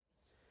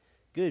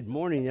Good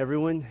morning,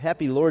 everyone.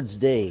 Happy Lord's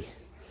Day.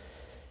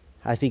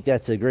 I think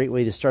that's a great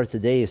way to start the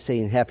day, is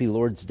saying Happy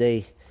Lord's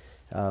Day.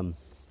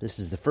 This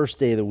is the first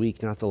day of the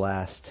week, not the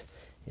last,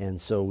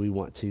 and so we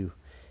want to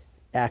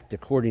act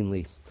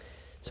accordingly.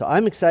 So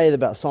I'm excited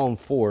about Psalm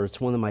 4. It's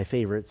one of my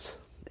favorites,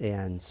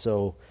 and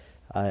so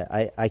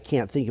I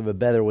can't think of a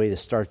better way to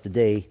start the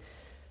day.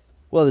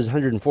 Well, there's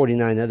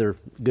 149 other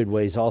good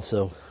ways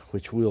also,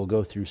 which we'll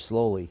go through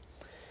slowly.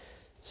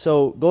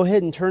 So go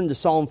ahead and turn to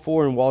Psalm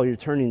 4, and while you're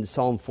turning to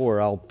Psalm 4,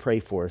 I'll pray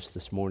for us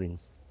this morning.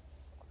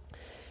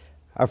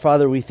 Our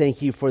Father, we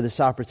thank you for this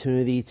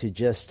opportunity to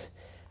just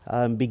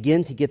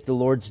begin to get the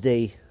Lord's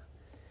Day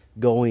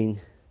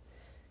going,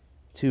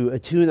 to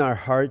attune our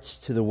hearts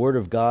to the Word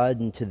of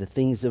God and to the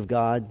things of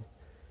God,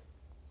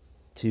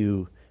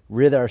 to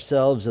rid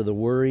ourselves of the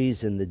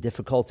worries and the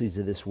difficulties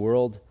of this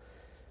world,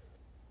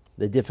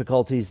 the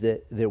difficulties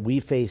that we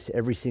face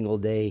every single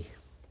day.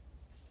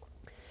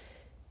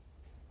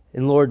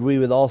 And Lord, we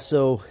would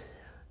also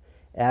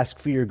ask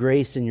for your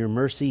grace and your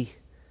mercy.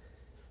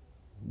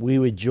 We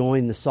would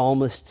join the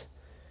psalmist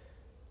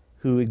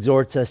who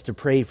exhorts us to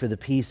pray for the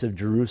peace of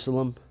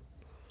Jerusalem.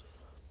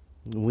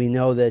 We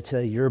know that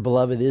your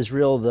beloved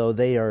Israel, though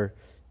they are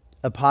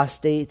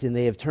apostate and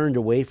they have turned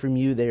away from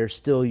you, they are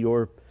still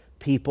your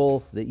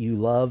people that you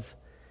love,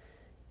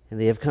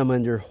 and they have come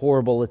under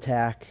horrible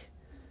attack.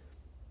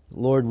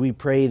 Lord, we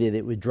pray that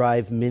it would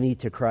drive many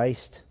to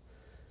Christ.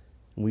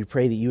 We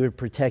pray that you would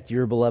protect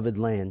your beloved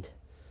land.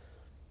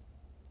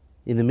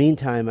 In the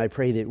meantime, I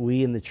pray that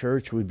we in the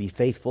church would be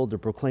faithful to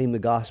proclaim the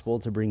gospel,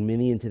 to bring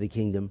many into the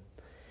kingdom,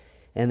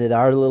 and that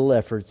our little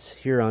efforts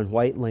here on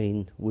White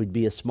Lane would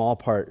be a small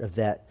part of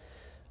that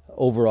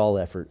overall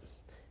effort.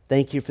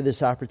 Thank you for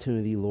this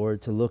opportunity,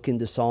 Lord, to look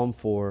into Psalm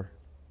 4,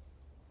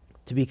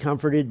 to be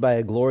comforted by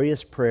a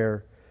glorious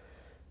prayer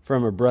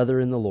from a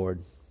brother in the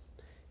Lord.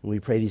 And we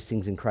pray these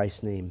things in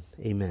Christ's name.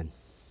 Amen.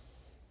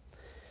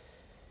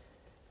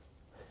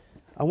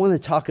 I want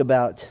to talk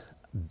about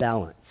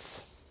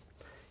balance.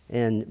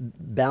 And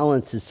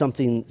balance is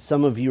something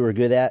some of you are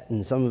good at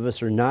and some of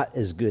us are not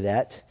as good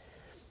at.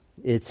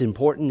 It's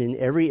important in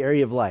every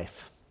area of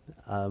life.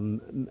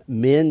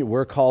 Men,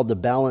 we're called to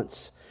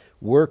balance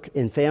work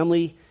and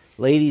family.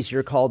 Ladies,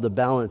 you're called to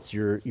balance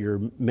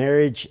your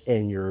marriage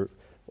and your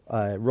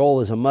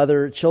role as a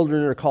mother.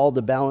 Children are called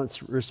to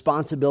balance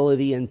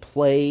responsibility and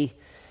play.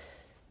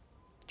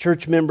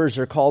 Church members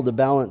are called to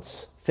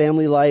balance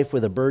family life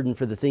with a burden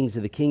for the things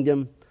of the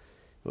kingdom.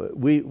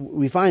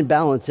 We find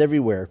balance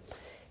everywhere.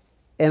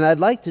 And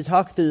I'd like to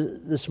talk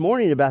this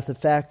morning about the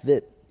fact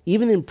that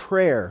even in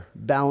prayer,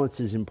 balance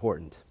is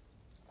important.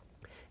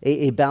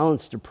 A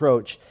balanced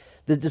approach.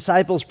 The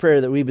disciples' prayer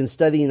that we've been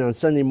studying on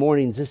Sunday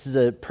mornings, this is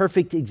a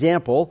perfect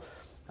example,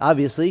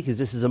 obviously, because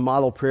this is a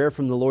model prayer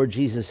from the Lord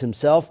Jesus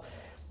himself.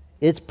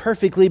 It's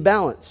perfectly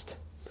balanced.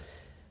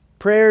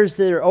 Prayers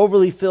that are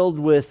overly filled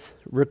with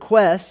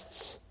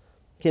requests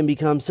can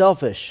become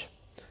selfish.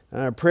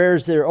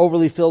 Prayers that are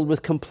overly filled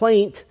with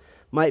complaint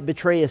might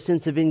betray a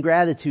sense of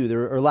ingratitude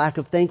or lack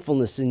of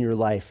thankfulness in your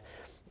life.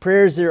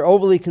 Prayers that are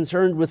overly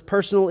concerned with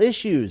personal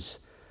issues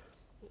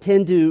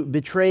tend to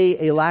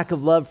betray a lack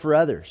of love for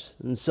others.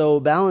 And so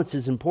balance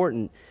is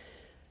important.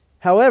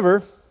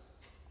 However,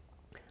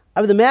 I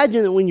would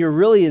imagine that when you're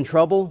really in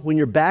trouble, when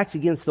your back's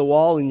against the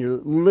wall and you're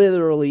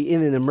literally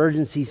in an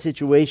emergency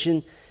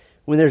situation,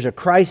 when there's a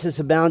crisis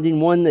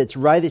abounding, one that's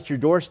right at your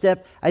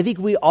doorstep, I think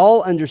we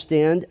all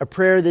understand a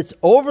prayer that's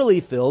overly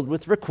filled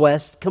with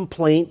requests,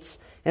 complaints,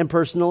 and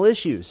personal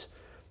issues.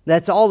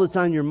 That's all that's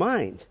on your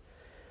mind.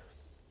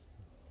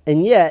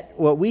 And yet,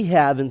 what we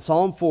have in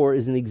Psalm 4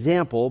 is an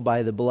example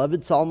by the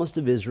beloved psalmist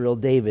of Israel,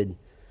 David.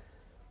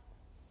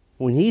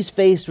 When he's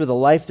faced with a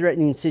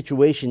life-threatening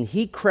situation,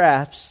 he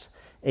crafts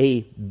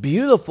a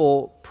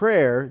beautiful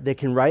prayer that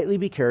can rightly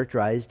be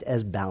characterized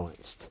as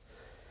balanced.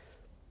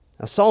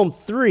 Now, Psalm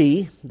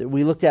 3 that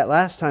we looked at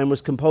last time was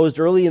composed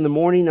early in the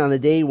morning on the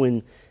day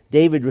when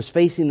David was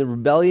facing the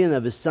rebellion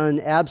of his son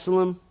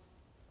Absalom.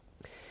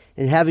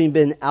 And having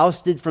been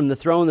ousted from the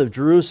throne of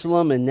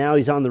Jerusalem, and now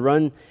he's on the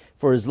run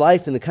for his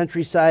life in the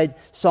countryside,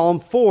 Psalm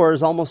 4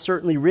 is almost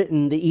certainly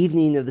written the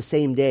evening of the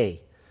same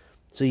day.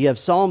 So you have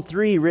Psalm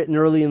 3 written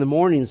early in the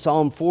morning,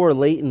 Psalm 4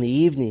 late in the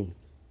evening.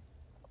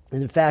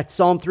 And in fact,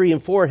 Psalm 3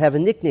 and 4 have a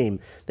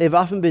nickname. They've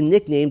often been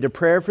nicknamed a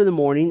prayer for the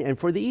morning and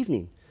for the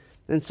evening.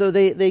 And so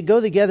they go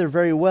together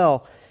very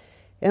well.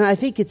 And I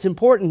think it's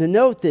important to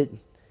note that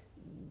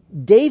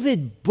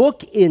David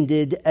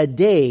bookended a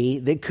day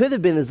that could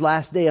have been his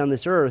last day on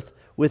this earth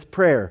with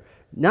prayer.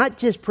 Not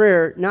just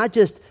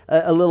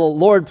a little,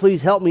 Lord,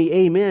 please help me,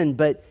 amen,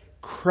 but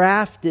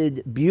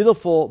crafted,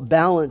 beautiful,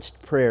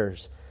 balanced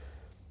prayers.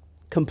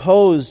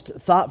 Composed,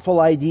 thoughtful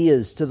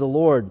ideas to the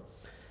Lord.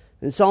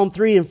 And Psalm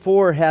 3 and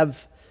 4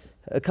 have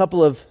a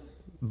couple of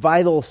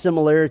vital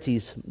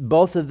similarities.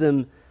 Both of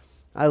them,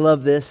 I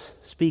love this,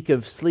 speak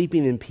of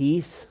sleeping in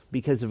peace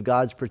because of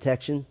God's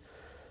protection.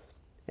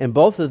 And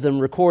both of them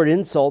record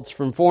insults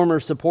from former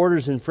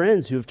supporters and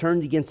friends who have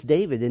turned against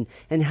David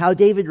and how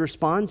David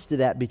responds to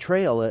that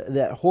betrayal,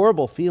 that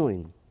horrible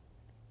feeling.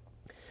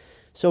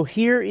 So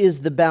here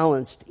is the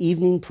balanced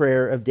evening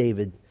prayer of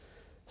David.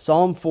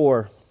 Psalm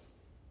 4.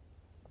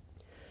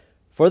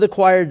 For the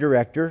choir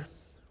director,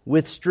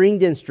 with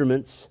stringed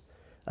instruments,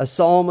 a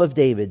psalm of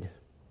David.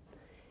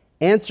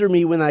 Answer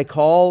me when I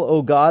call,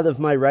 O God of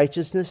my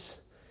righteousness.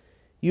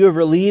 You have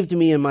relieved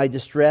me in my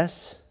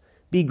distress.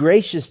 Be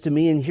gracious to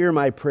me and hear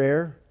my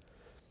prayer.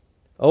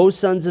 O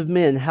sons of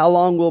men, how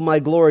long will my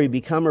glory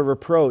become a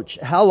reproach?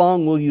 How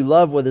long will you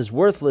love what is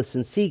worthless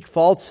and seek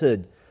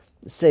falsehood?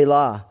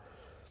 Selah.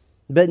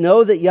 But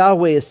know that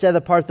Yahweh has set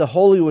apart the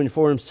Holy One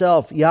for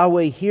himself.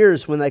 Yahweh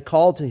hears when I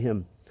call to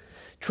him.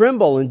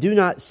 Tremble and do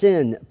not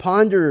sin.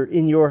 Ponder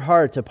in your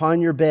heart upon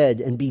your bed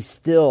and be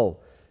still.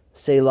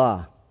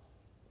 Selah.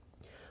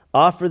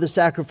 Offer the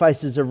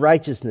sacrifices of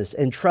righteousness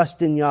and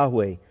trust in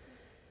Yahweh.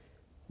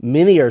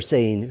 Many are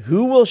saying,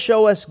 who will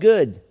show us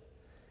good?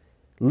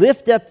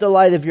 Lift up the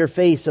light of your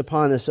face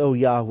upon us, O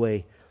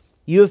Yahweh.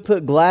 You have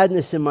put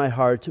gladness in my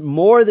heart,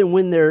 more than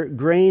when their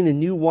grain and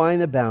new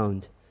wine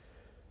abound.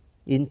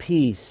 In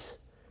peace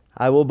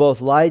I will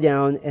both lie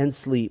down and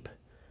sleep.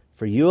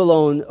 For you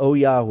alone, O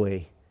Yahweh,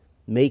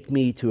 make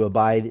me to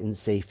abide in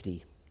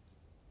safety.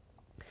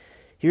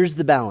 Here's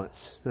the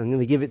balance. I'm going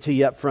to give it to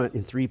you up front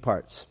in 3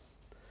 parts.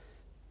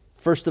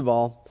 First of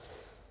all,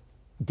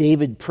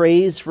 David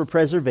prays for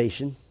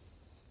preservation.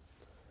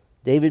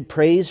 David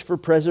prays for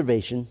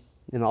preservation,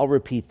 and I'll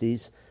repeat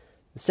these.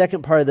 The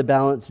second part of the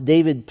balance,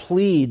 David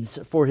pleads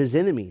for his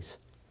enemies.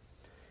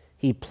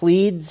 He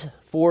pleads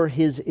for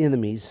his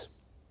enemies.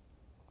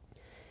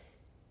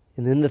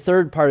 And then the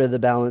third part of the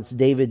balance,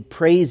 David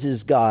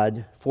praises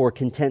God for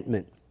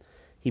contentment.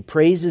 He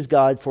praises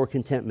God for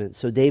contentment.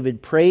 So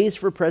David prays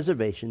for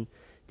preservation,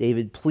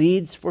 David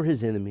pleads for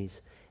his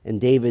enemies,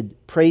 and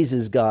David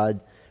praises God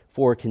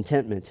for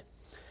contentment.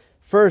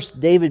 First,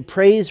 David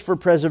prays for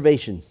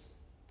preservation.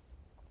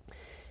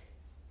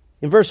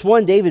 In verse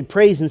 1, David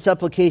prays in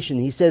supplication.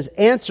 He says,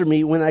 answer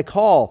me when I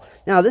call.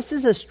 Now, this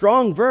is a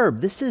strong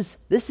verb. This is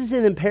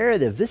an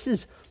imperative. This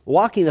is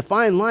walking a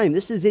fine line.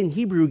 This is in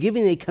Hebrew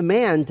giving a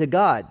command to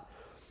God.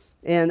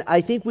 And I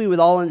think we would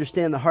all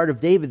understand the heart of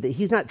David, that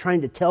he's not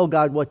trying to tell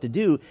God what to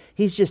do.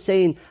 He's just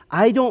saying,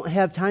 I don't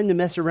have time to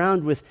mess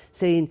around with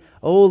saying,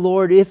 oh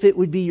Lord, if it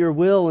would be your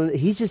will. And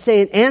he's just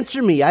saying,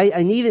 answer me.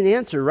 I need an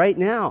answer right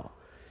now.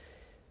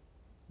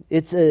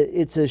 It's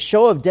a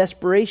show of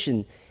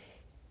desperation.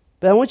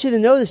 But I want you to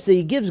notice that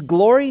he gives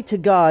glory to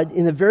God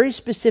in a very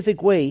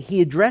specific way.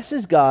 He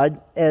addresses God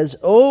as,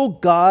 O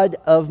God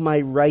of my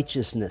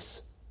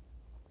righteousness.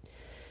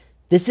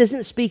 This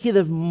isn't speaking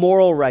of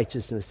moral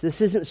righteousness.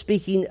 This isn't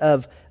speaking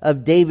of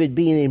David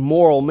being a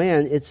moral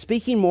man. It's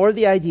speaking more of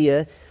the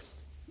idea,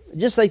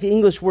 just like the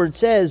English word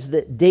says,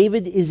 that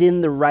David is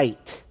in the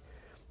right,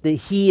 that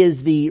he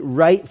is the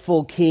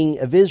rightful king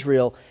of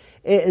Israel.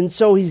 And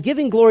so he's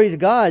giving glory to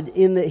God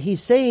in that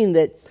he's saying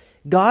that,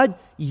 God,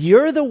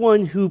 you're the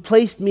one who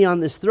placed me on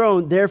this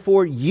throne,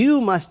 therefore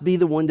you must be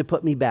the one to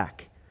put me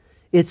back.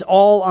 It's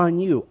all on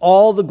you.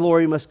 All the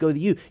glory must go to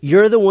you.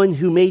 You're the one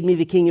who made me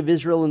the king of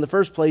Israel in the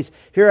first place.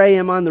 Here I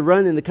am on the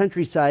run in the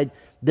countryside.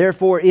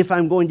 Therefore, if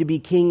I'm going to be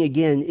king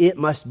again, it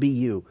must be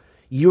you.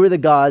 You're the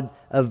God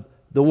of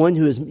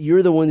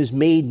you're the one who's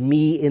made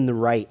me in the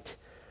right.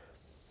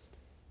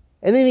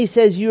 And then he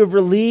says, you have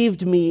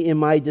relieved me in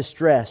my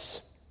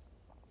distress.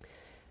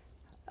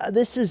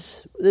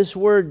 This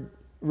word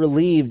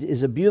relieved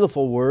is a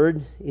beautiful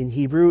word in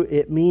Hebrew.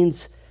 It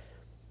means,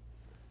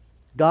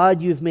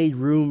 God, you've made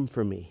room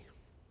for me.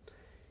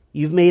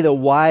 You've made a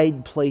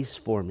wide place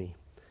for me.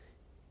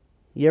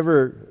 You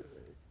ever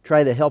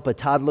try to help a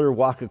toddler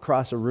walk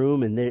across a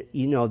room and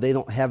they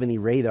don't have any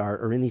radar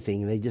or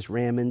anything, and they just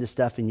ram into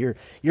stuff, and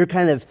you're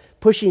kind of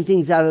pushing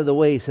things out of the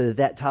way so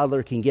that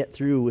toddler can get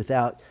through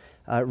without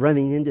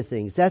running into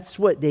things. That's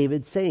what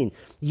David's saying.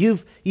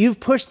 You've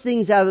pushed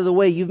things out of the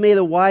way. You've made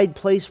a wide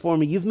place for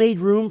me. You've made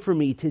room for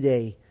me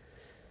today.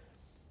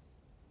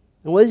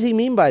 And what does he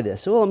mean by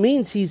this? Well, it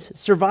means he's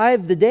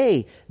survived the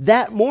day.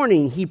 That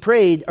morning he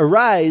prayed,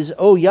 arise,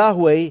 O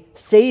Yahweh,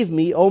 save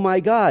me, O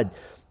my God.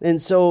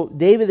 And so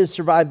David has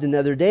survived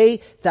another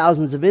day.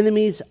 Thousands of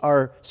enemies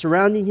are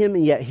surrounding him,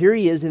 and yet here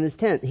he is in his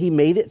tent. He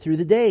made it through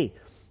the day.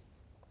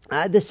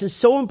 This is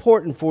so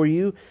important for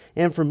you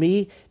and for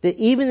me, that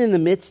even in the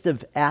midst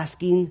of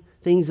asking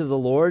things of the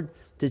Lord,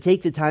 to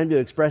take the time to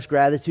express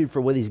gratitude for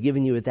what he's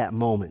given you at that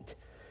moment.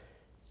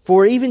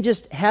 For even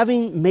just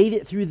having made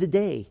it through the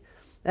day.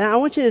 And I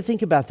want you to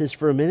think about this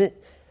for a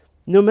minute.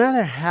 No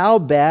matter how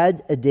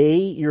bad a day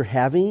you're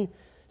having,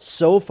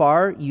 so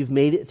far you've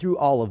made it through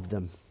all of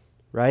them,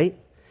 right?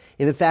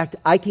 And in fact,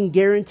 I can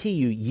guarantee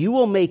you, you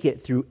will make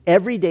it through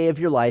every day of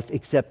your life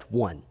except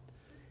one.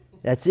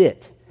 That's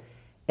it.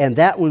 And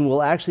that one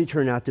will actually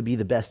turn out to be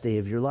the best day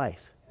of your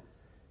life.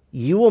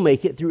 You will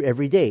make it through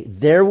every day.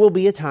 There will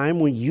be a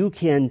time when you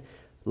can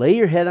lay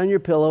your head on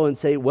your pillow and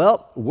say,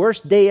 well,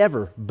 worst day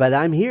ever, but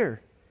I'm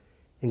here.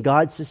 And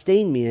God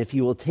sustained me. And if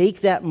you will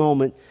take that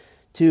moment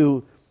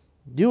to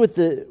do what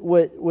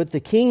the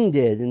king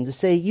did, and to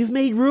say, you've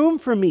made room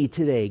for me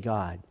today,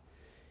 God.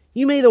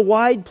 You made a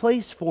wide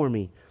place for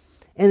me.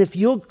 And if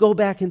you'll go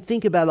back and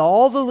think about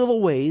all the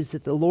little ways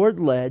that the Lord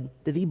led,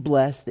 that He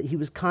blessed, that He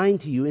was kind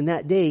to you in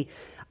that day,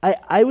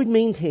 I would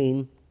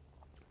maintain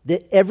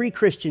that every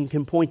Christian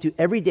can point to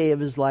every day of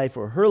his life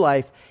or her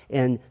life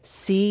and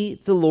see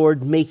the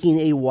Lord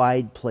making a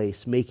wide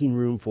place, making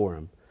room for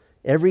him.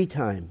 Every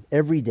time,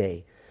 every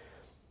day.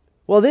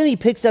 Well, then he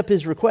picks up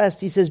his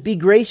request. He says, "Be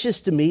gracious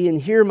to me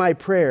and hear my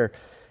prayer."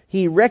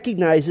 He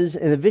recognizes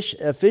and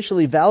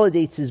officially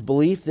validates his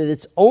belief that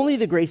it's only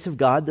the grace of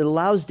God that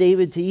allows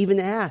David to even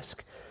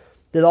ask.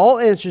 That all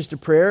answers to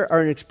prayer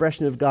are an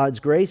expression of God's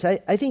grace. I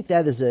think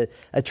that is a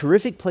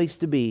terrific place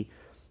to be,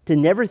 to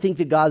never think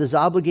that God is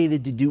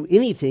obligated to do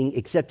anything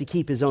except to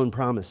keep His own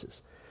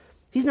promises.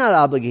 He's not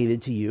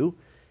obligated to you.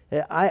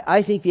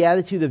 I think the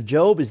attitude of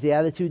Job is the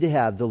attitude to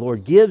have. The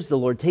Lord gives, the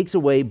Lord takes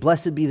away.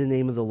 Blessed be the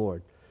name of the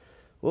Lord.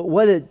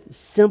 What a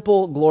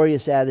simple,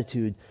 glorious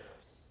attitude.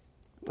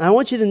 I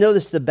want you to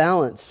notice the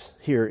balance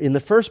here. In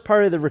the first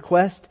part of the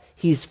request,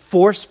 he's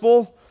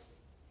forceful.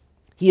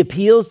 He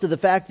appeals to the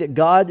fact that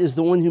God is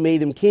the one who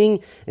made him king,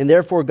 and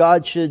therefore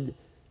God should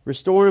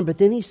restore him. But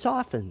then he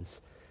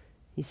softens.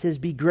 He says,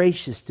 "Be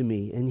gracious to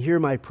me and hear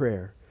my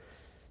prayer."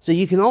 So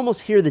you can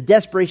almost hear the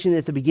desperation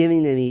at the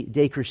beginning, and he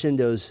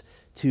decrescendos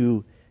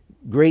to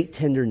great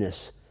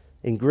tenderness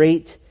and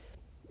great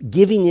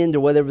giving in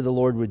to whatever the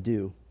Lord would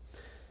do.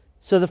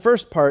 So the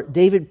first part,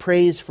 David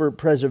prays for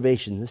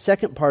preservation. The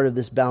second part of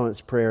this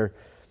balanced prayer,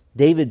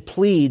 David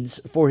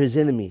pleads for his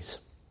enemies.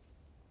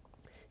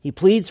 He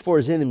pleads for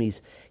his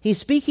enemies. He's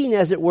speaking,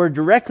 as it were,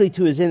 directly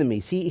to his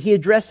enemies. He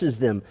addresses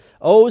them.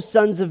 "O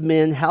sons of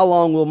men, how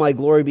long will my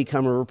glory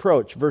become a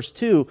reproach?" Verse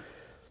 2.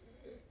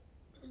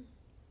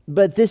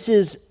 But this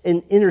is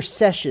an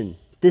intercession.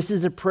 This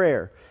is a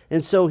prayer.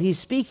 And so he's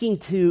speaking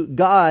to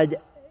God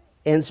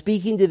and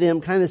speaking to them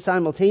kind of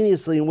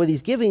simultaneously. And what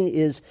he's giving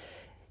is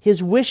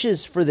his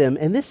wishes for them.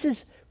 And this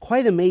is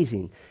quite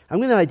amazing. I'm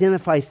going to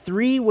identify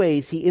 3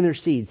 ways he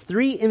intercedes,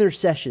 3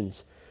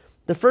 intercessions.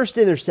 The first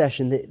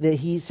intercession that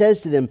he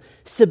says to them,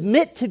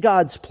 submit to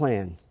God's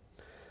plan.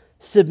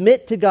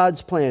 Submit to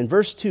God's plan.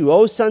 Verse 2,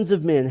 "O sons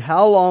of men,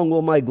 how long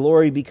will my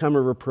glory become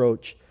a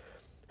reproach?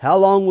 How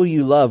long will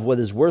you love what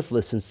is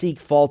worthless and seek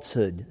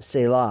falsehood?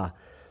 Selah.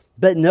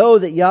 But know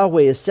that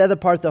Yahweh has set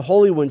apart the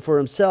Holy One for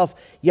Himself.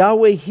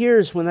 Yahweh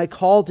hears when I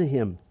call to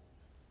Him."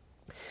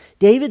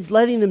 David's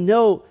letting them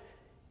know,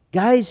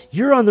 guys,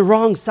 you're on the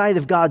wrong side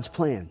of God's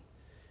plan.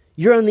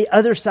 You're on the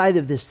other side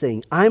of this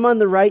thing. I'm on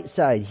the right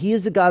side. He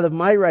is the God of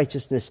my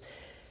righteousness.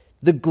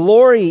 The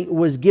glory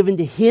was given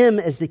to Him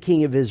as the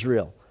King of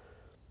Israel.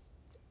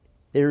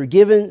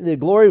 The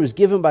glory was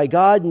given by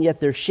God, and yet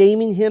they're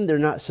shaming Him. They're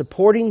not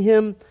supporting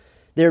Him.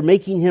 They're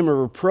making Him a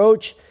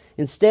reproach.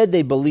 Instead,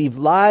 they believe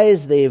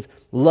lies. They've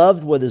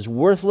loved what is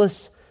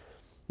worthless.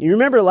 You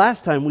remember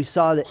last time we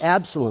saw that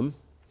Absalom,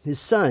 his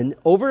son,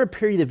 over a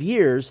period of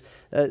years,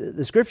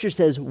 the scripture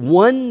says,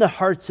 won the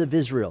hearts of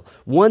Israel,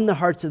 won the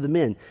hearts of the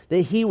men.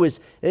 That he was,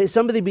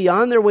 somebody be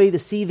on their way to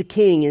see the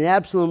king, and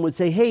Absalom would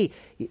say, "Hey,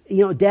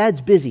 Dad's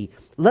busy.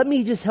 Let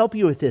me just help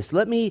you with this.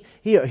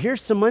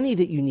 Here's some money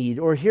that you need,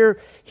 or here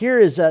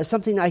is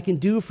something I can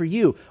do for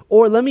you."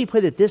 Or let me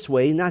put it this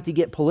way, not to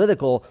get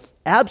political,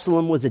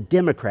 Absalom was a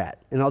Democrat,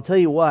 and I'll tell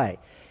you why.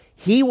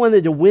 He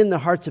wanted to win the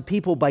hearts of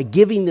people by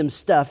giving them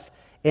stuff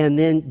and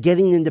then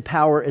getting into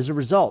power as a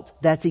result.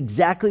 That's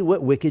exactly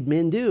what wicked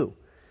men do.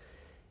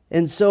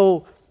 And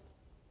so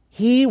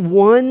he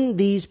won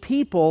these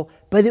people,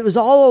 but it was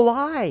all a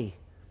lie.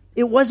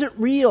 It wasn't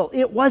real.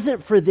 It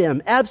wasn't for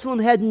them. Absalom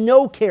had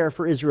no care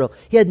for Israel.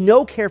 He had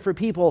no care for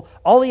people.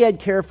 All he had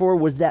care for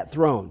was that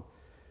throne.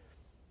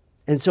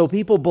 And so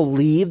people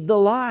believed the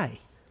lie.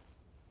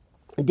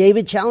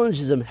 David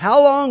challenges them,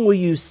 how long will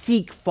you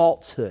seek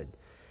falsehood?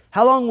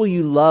 How long will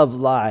you love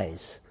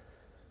lies?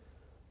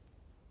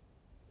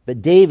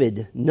 But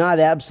David, not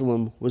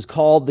Absalom, was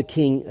called the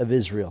king of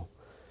Israel.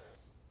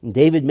 And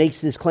David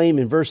makes this claim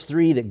in verse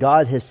 3 that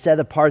God has set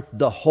apart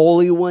the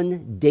Holy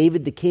One,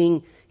 David the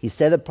king. He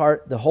set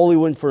apart the Holy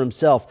One for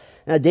Himself.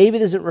 Now,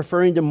 David isn't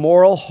referring to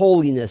moral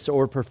holiness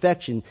or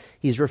perfection.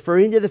 He's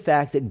referring to the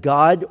fact that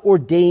God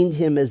ordained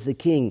him as the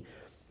king.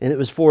 And it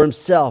was for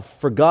himself,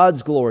 for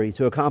God's glory,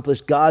 to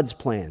accomplish God's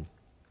plan.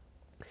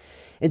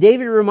 And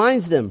David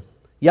reminds them,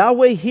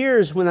 Yahweh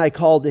hears when I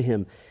call to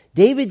Him.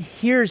 David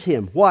hears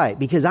Him. Why?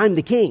 Because I'm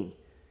the king,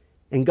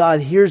 and God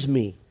hears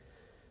me.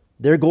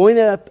 They're going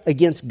up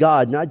against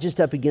God, not just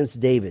up against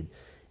David.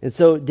 And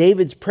so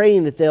David's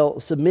praying that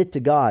they'll submit to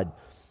God.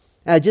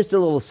 Just a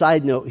little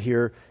side note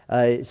here.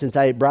 Since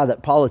I brought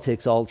up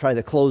politics, I'll try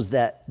to close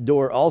that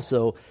door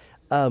also.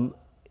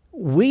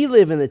 We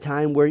live in a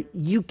time where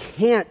you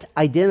can't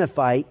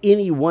identify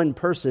any one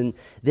person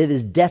that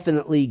is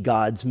definitely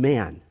God's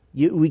man.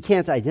 We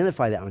can't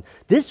identify that one.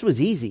 This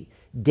was easy.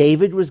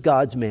 David was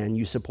God's man.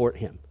 You support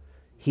him.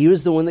 He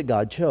was the one that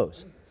God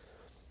chose.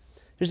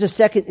 There's a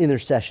second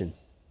intercession.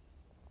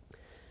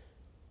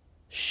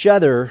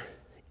 Shudder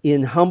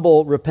in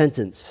humble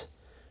repentance.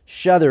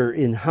 Shudder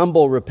in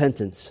humble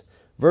repentance.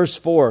 Verse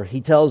 4,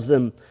 he tells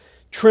them,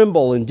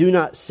 "Tremble and do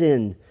not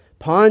sin.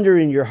 Ponder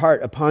in your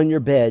heart upon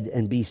your bed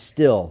and be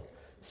still.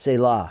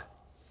 Selah.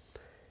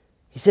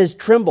 He says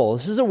tremble.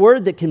 This is a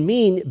word that can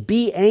mean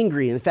be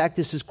angry. In fact,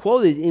 this is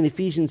quoted in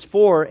Ephesians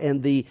 4,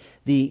 and the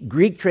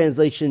Greek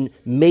translation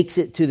makes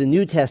it to the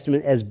New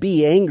Testament as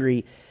be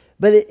angry.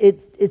 But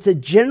it's a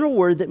general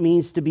word that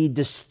means to be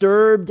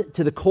disturbed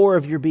to the core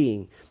of your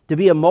being, to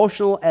be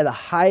emotional at a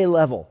high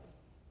level.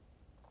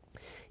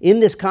 In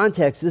this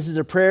context, this is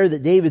a prayer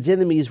that David's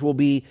enemies will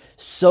be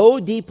so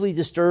deeply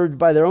disturbed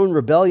by their own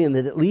rebellion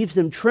that it leaves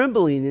them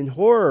trembling in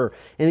horror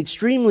and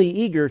extremely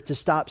eager to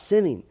stop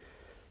sinning.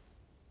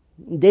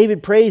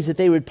 David prays that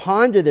they would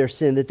ponder their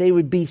sin, that they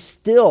would be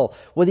still.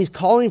 What he's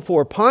calling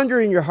for, ponder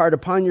in your heart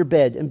upon your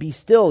bed and be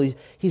still.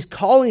 He's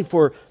calling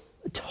for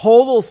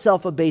total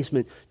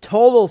self-abasement,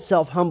 total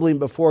self-humbling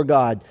before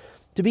God,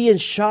 to be in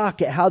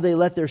shock at how they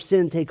let their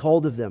sin take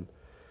hold of them.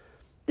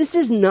 This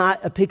is not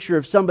a picture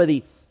of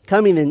somebody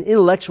coming and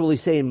intellectually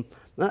saying,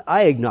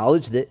 I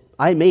acknowledge that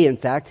I may in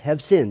fact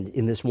have sinned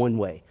in this one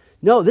way.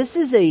 No, this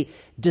is a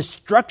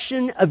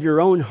destruction of your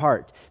own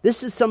heart.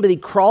 This is somebody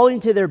crawling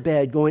to their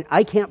bed going,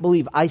 I can't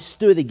believe I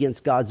stood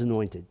against God's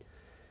anointed.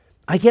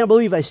 I can't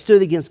believe I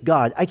stood against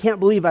God. I can't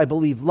believe I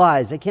believed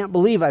lies. I can't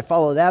believe I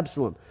followed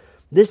Absalom.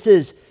 This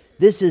is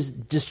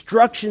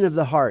destruction of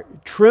the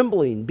heart,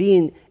 trembling,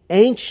 being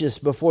anxious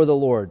before the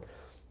Lord,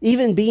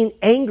 even being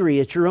angry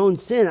at your own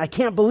sin. I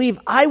can't believe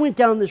I went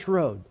down this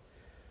road.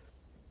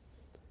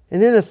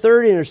 And then the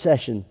third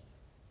intercession,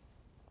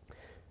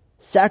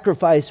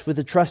 sacrifice with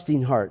a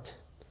trusting heart.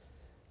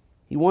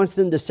 He wants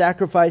them to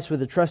sacrifice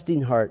with a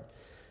trusting heart.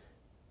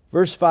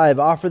 Verse 5,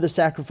 offer the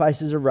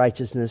sacrifices of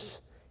righteousness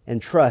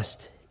and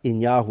trust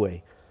in Yahweh.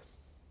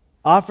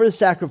 Offer the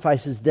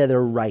sacrifices that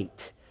are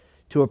right,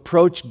 to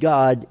approach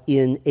God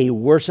in a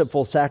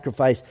worshipful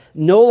sacrifice,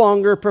 no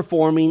longer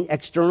performing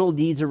external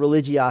deeds of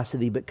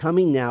religiosity, but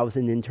coming now with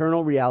an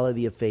internal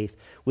reality of faith,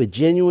 with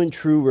genuine,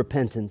 true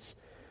repentance.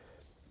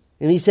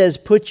 And he says,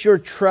 put your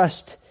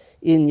trust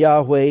in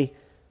Yahweh.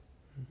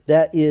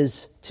 That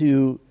is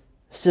to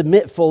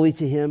submit fully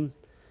to Him.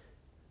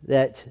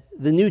 That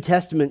the New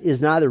Testament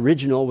is not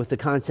original with the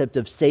concept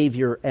of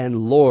Savior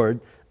and Lord.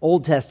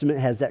 Old Testament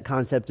has that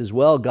concept as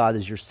well. God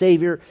is your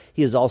Savior.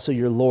 He is also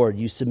your Lord.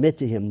 You submit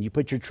to Him. You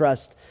put your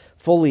trust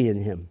fully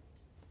in Him.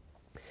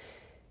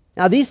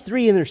 Now, these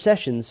three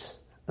intercessions,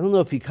 I don't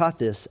know if you caught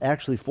this,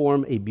 actually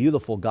form a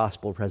beautiful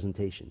gospel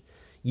presentation.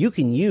 You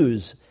can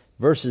use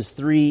verses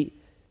 2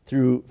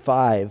 through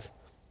 5,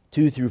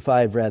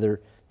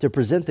 to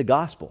present the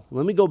gospel.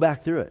 Let me go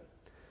back through it.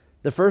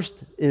 The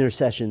first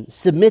intercession,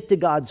 submit to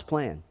God's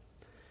plan.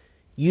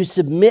 You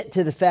submit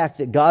to the fact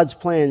that God's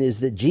plan is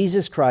that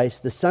Jesus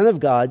Christ, the Son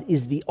of God,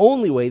 is the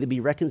only way to be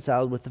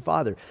reconciled with the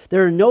Father.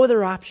 There are no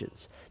other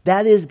options.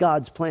 That is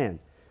God's plan.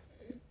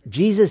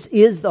 Jesus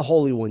is the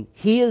Holy One.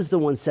 He is the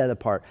one set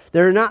apart.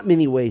 There are not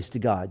many ways to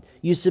God.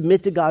 You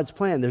submit to God's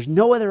plan. There's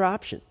no other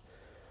option.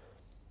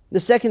 The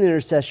second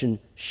intercession,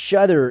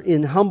 shudder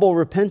in humble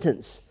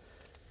repentance.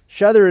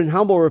 Shudder in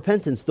humble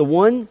repentance. The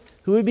one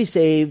who would be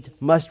saved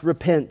must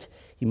repent.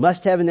 He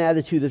must have an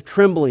attitude of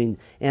trembling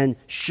and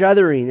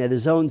shuddering at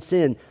his own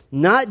sin,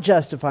 not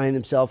justifying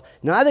himself,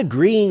 not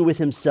agreeing with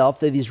himself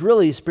that he's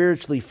really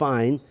spiritually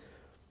fine.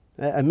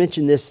 I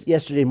mentioned this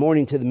yesterday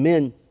morning to the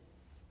men.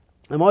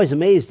 I'm always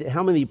amazed at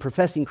how many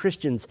professing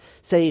Christians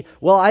say,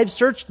 well, I've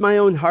searched my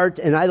own heart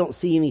and I don't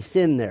see any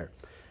sin there.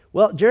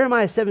 Well,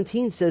 Jeremiah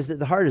 17 says that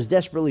the heart is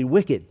desperately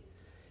wicked.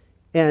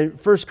 And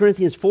 1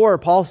 Corinthians 4,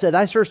 Paul said,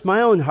 I searched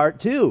my own heart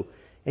too.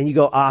 And you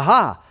go,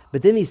 aha.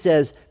 But then he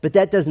says, but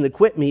that doesn't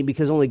acquit me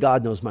because only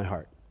God knows my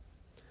heart.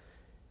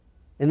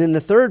 And then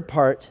the third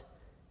part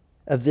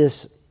of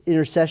this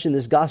intercession,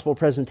 this gospel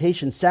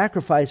presentation,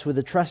 sacrifice with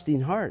a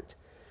trusting heart.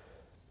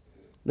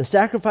 The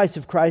sacrifice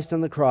of Christ on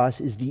the cross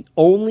is the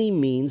only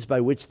means by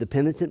which the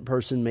penitent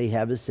person may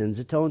have his sins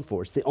atoned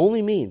for. It's the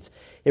only means.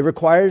 It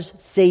requires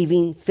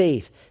saving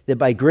faith, that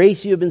by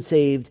grace you have been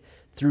saved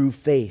through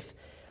faith.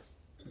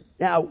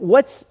 Now,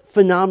 what's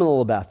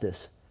phenomenal about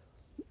this?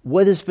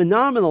 What is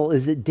phenomenal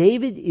is that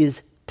David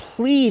is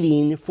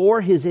pleading for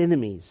his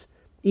enemies,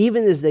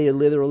 even as they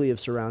literally have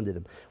surrounded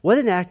him. What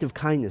an act of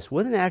kindness.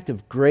 What an act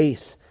of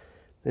grace.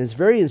 And it's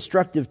very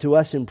instructive to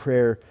us in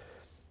prayer.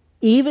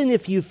 Even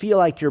if you feel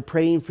like you're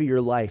praying for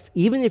your life,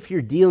 even if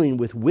you're dealing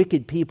with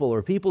wicked people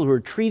or people who are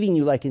treating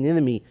you like an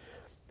enemy,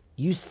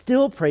 you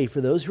still pray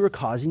for those who are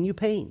causing you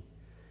pain.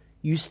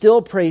 You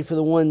still pray for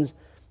the ones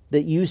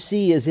that you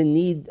see as in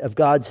need of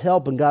God's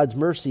help and God's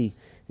mercy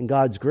and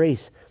God's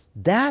grace.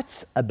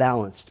 That's a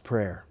balanced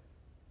prayer.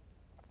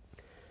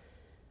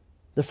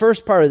 The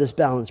first part of this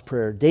balanced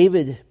prayer,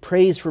 David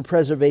prays for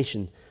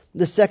preservation.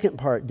 The second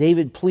part,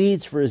 David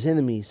pleads for his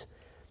enemies.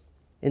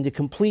 And to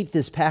complete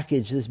this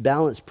package, this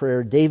balanced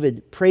prayer,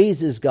 David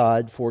praises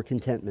God for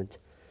contentment.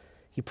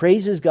 He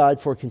praises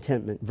God for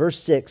contentment.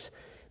 Verse 6,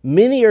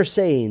 many are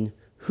saying,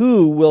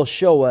 who will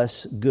show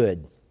us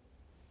good?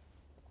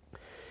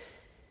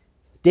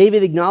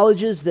 David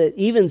acknowledges that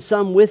even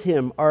some with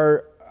him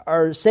are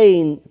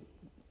saying,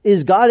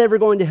 is God ever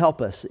going to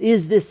help us?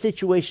 Is this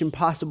situation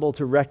possible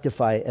to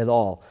rectify at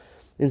all?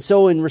 And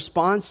so in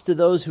response to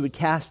those who would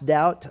cast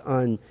doubt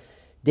on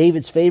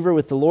David's favor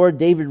with the Lord,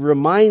 David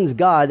reminds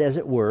God, as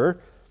it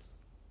were,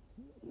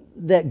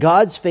 that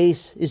God's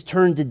face is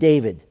turned to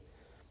David.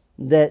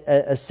 That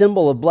a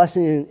symbol of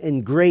blessing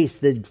and grace,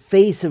 the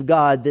face of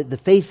God, that the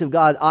face of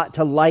God ought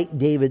to light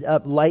David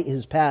up, light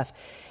his path.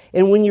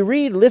 And when you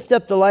read, lift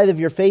up the light of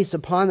your face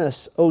upon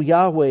us, O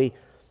Yahweh,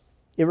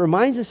 it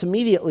reminds us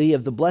immediately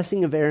of the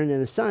blessing of Aaron and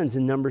his sons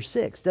in Numbers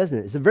 6, doesn't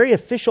it? It's a very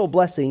official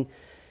blessing.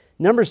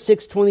 Numbers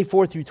 6,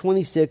 24 through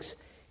 26,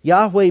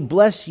 Yahweh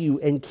bless you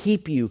and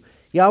keep you.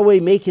 Yahweh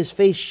make his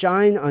face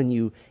shine on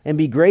you and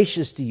be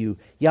gracious to you.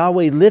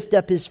 Yahweh lift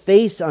up his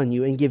face on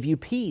you and give you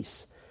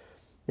peace.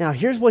 Now,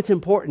 here's what's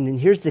important, and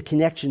here's the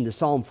connection to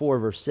Psalm 4,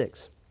 verse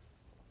 6.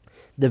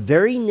 The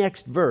very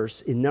next verse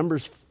in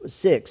Numbers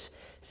 6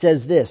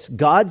 says this.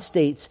 God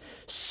states,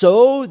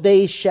 so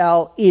they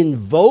shall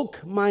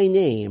invoke my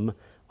name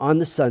on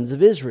the sons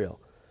of Israel.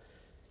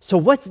 So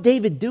what's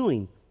David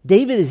doing?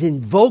 David is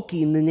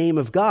invoking the name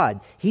of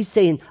God. He's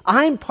saying,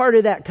 I'm part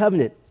of that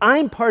covenant.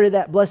 I'm part of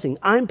that blessing.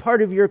 I'm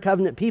part of your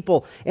covenant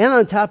people. And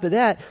on top of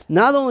that,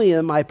 not only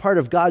am I part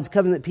of God's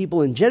covenant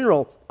people in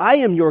general, I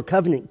am your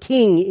covenant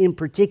king in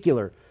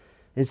particular.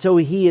 And so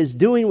he is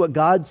doing what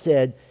God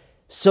said,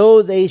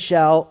 so they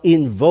shall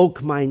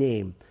invoke my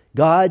name.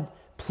 God,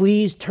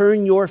 please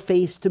turn your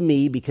face to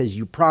me because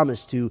you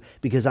promised to,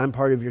 because I'm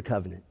part of your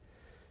covenant.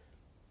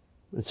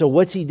 And so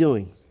what's he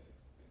doing?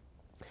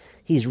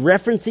 He's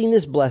referencing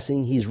this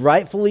blessing. He's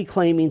rightfully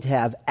claiming to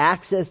have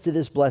access to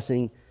this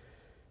blessing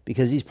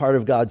because he's part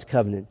of God's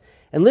covenant.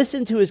 And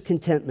listen to his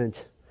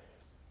contentment.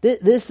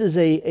 This is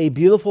a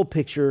beautiful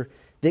picture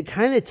that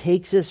kind of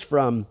takes us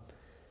from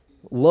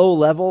low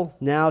level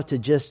now to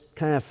just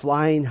kind of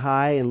flying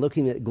high and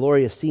looking at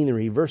glorious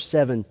scenery. Verse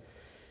 7,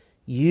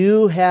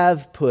 you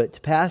have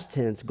put, past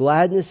tense,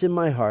 gladness in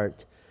my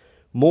heart,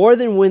 more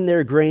than when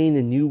their grain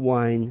and new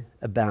wine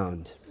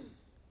abound.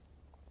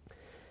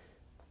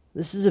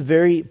 This is a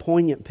very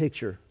poignant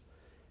picture.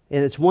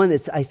 And it's one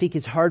that I think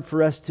it's hard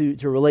for us to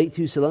relate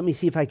to. So let me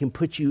see if I can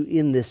put you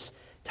in this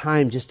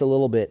time just a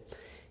little bit.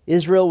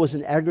 Israel was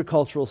an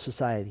agricultural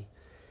society.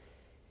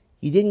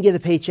 You didn't get a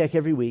paycheck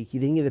every week. You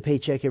didn't get a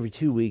paycheck every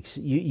 2 weeks.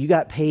 You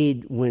got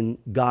paid when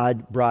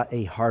God brought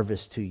a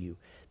harvest to you.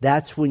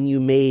 That's when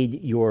you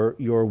made your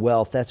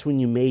wealth. That's when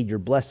you made your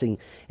blessing.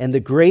 And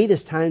the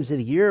greatest times of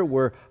the year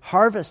were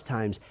harvest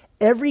times.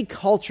 Every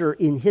culture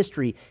in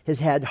history has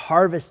had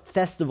harvest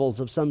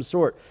festivals of some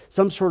sort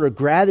of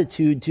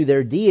gratitude to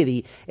their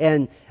deity,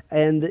 and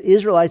the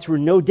Israelites were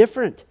no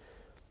different.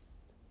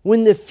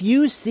 When the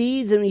few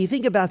seeds, I mean, you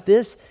think about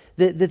this,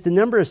 that the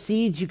number of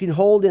seeds you can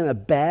hold in a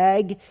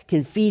bag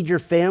can feed your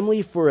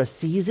family for a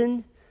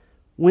season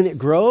when it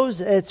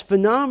grows, it's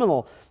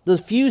phenomenal. The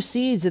few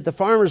seeds that the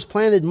farmers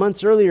planted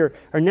months earlier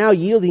are now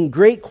yielding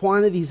great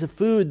quantities of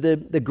food.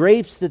 The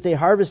grapes that they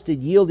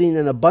harvested yielding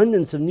an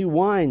abundance of new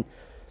wine.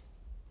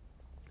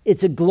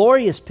 It's a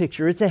glorious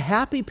picture. It's a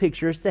happy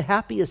picture. It's the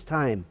happiest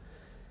time.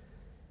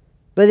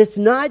 But it's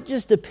not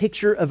just a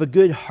picture of a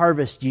good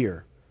harvest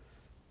year.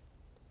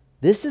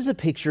 This is a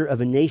picture of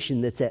a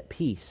nation that's at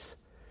peace.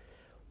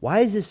 Why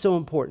is this so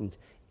important?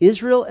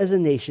 Israel as a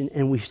nation,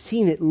 and we've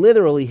seen it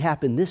literally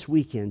happen this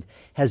weekend,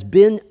 has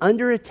been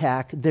under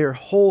attack their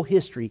whole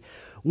history.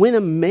 When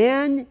a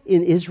man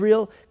in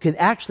Israel could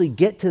actually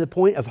get to the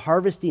point of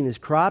harvesting his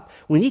crop,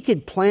 when he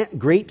could plant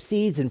grape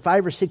seeds and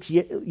 5 or 6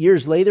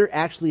 years later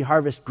actually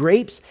harvest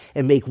grapes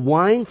and make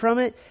wine from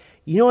it,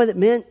 you know what it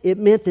meant? It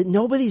meant that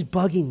nobody's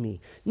bugging me.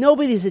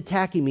 Nobody's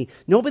attacking me.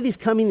 Nobody's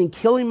coming and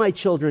killing my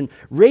children,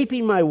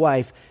 raping my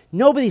wife.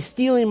 Nobody's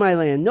stealing my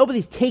land.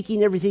 Nobody's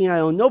taking everything I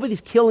own. Nobody's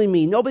killing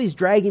me. Nobody's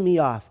dragging me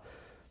off.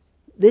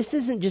 This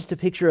isn't just a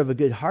picture of a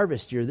good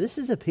harvest year. This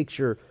is a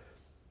picture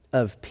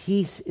of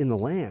peace in the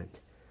land.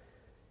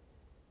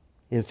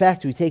 In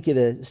fact, we take it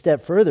a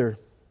step further.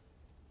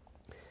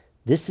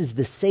 This is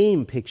the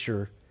same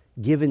picture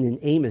given in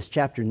Amos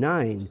chapter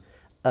 9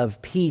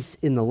 of peace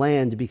in the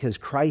land because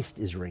Christ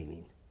is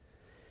reigning.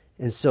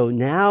 And so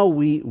now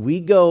we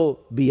go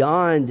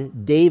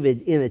beyond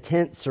David in a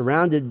tent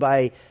surrounded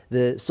by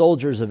the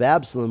soldiers of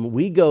Absalom.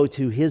 We go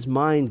to his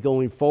mind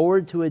going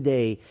forward to a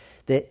day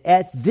that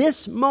at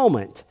this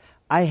moment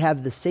I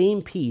have the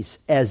same peace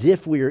as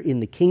if we are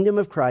in the kingdom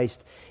of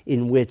Christ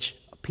in which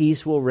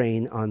peace will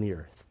reign on the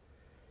earth.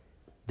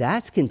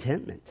 That's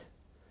contentment.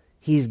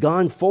 He's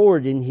gone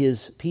forward in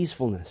his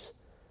peacefulness.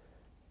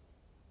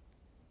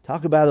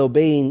 Talk about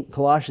obeying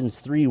Colossians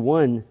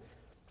 3:1,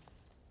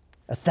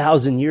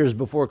 1,000 years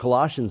before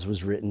Colossians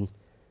was written.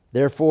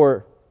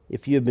 Therefore,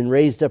 if you have been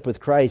raised up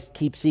with Christ,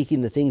 keep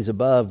seeking the things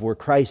above, where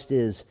Christ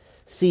is,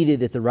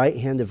 seated at the right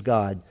hand of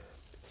God.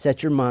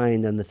 Set your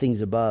mind on the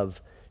things above,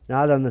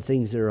 not on the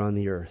things that are on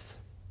the earth.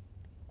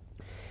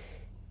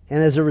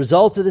 And as a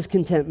result of this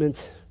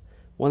contentment,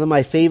 one of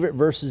my favorite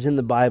verses in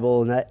the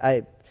Bible, and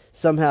I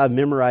somehow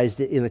memorized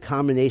it in a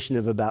combination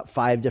of about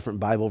 5 different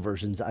Bible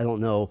versions. I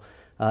don't know.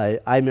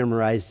 I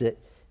memorized it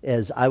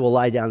as I will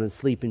lie down and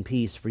sleep in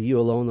peace. For you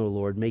alone, O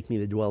Lord, make me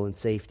to dwell in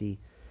safety.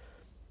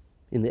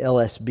 In the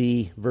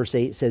LSB, verse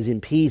 8 says,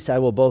 "In peace I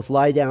will both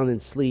lie down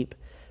and sleep,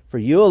 for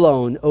you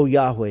alone, O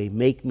Yahweh,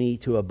 make me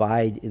to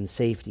abide in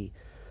safety."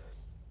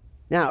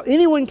 Now,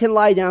 anyone can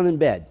lie down in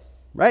bed,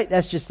 right?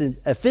 That's just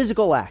a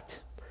physical act.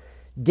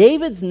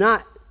 David's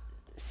not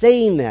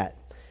saying that.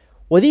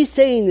 What he's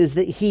saying is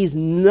that he's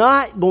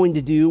not going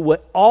to do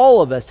what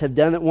all of us have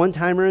done at one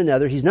time or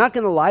another. He's not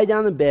going to lie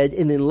down in bed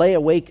and then lay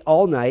awake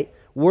all night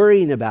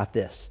worrying about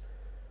this.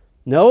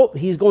 No,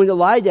 he's going to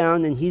lie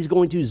down and he's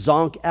going to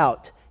zonk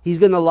out. He's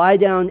going to lie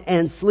down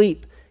and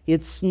sleep.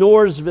 It's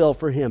Snoresville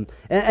for him.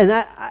 And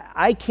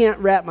I can't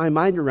wrap my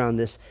mind around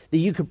this, that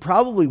you could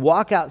probably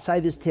walk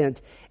outside this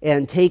tent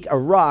and take a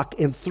rock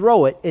and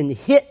throw it and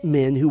hit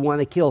men who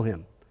want to kill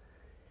him.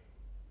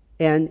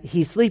 And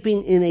he's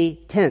sleeping in a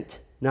tent,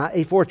 not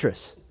a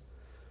fortress.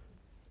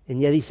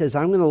 And yet he says,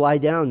 I'm going to lie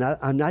down.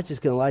 I'm not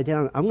just going to lie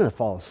down, I'm going to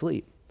fall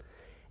asleep.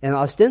 And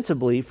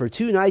ostensibly, for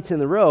 2 nights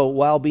in a row,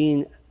 while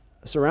being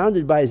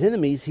surrounded by his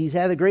enemies, he's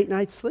had a great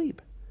night's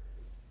sleep.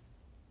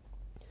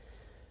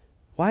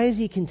 Why is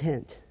he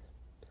content?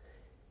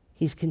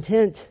 He's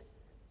content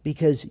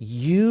because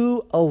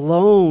you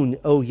alone,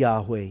 O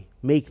Yahweh,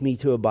 make me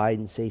to abide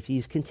in safety.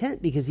 He's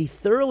content because he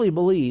thoroughly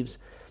believes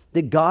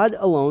that God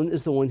alone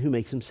is the one who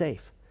makes him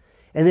safe.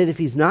 And that if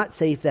he's not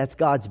safe, that's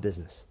God's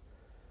business.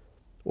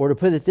 Or to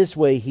put it this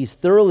way, he's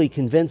thoroughly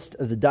convinced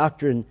of the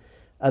doctrine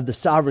of the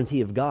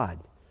sovereignty of God.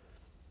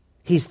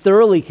 He's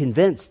thoroughly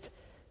convinced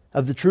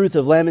of the truth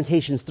of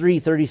Lamentations 3,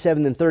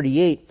 37 and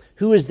 38.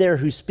 Who is there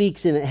who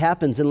speaks and it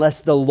happens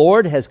unless the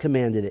Lord has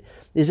commanded it?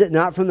 Is it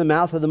not from the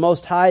mouth of the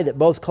Most High that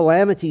both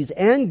calamities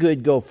and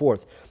good go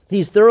forth?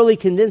 He's thoroughly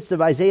convinced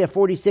of Isaiah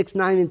 46,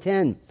 9 and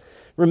 10.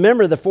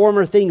 Remember the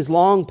former things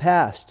long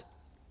past.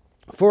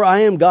 For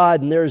I am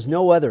God and there is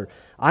no other.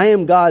 I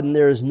am God and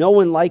there is no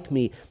one like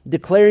me,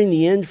 declaring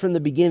the end from the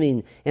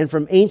beginning and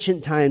from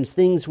ancient times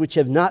things which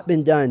have not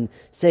been done,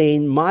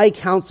 saying, my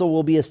counsel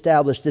will be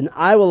established and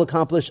I will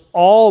accomplish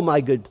all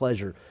my good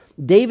pleasure.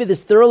 David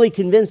is thoroughly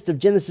convinced of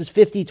Genesis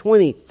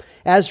 50:20.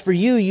 As for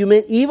you, you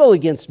meant evil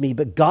against me,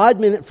 but God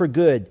meant it for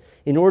good,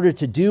 in order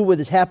to do what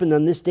has happened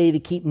on this day to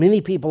keep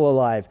many people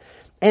alive.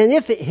 And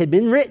if it had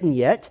been written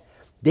yet,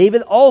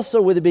 David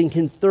also would have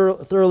been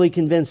thoroughly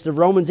convinced of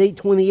Romans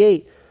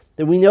 8:28,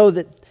 that we know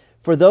that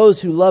for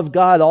those who love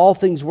God, all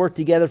things work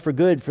together for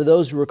good, for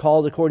those who are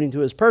called according to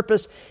his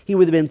purpose. He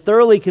would have been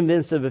thoroughly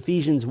convinced of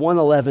Ephesians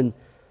 1:11,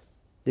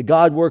 that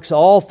God works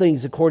all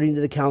things according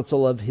to the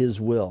counsel of his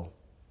will.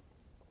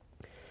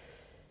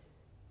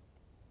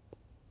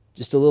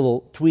 Just a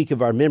little tweak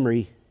of our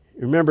memory.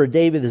 Remember,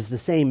 David is the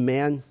same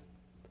man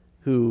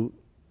who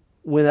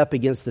went up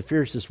against the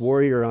fiercest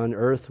warrior on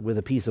earth with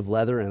a piece of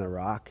leather and a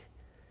rock,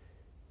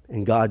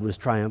 and God was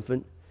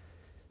triumphant.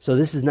 So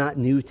this is not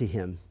new to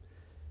him.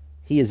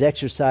 He has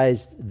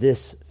exercised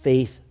this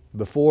faith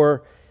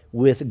before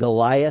with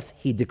Goliath.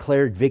 He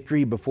declared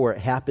victory before it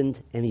happened,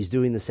 and he's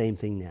doing the same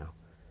thing now.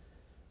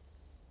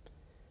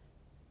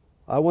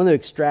 I want to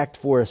extract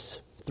for us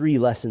 3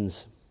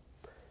 lessons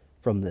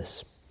from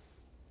this.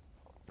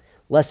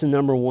 Lesson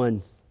number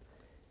 1,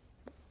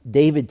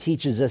 David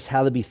teaches us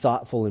how to be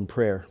thoughtful in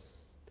prayer.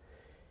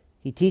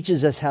 He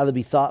teaches us how to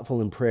be thoughtful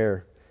in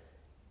prayer.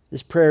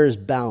 This prayer is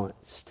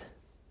balanced.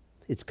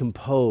 It's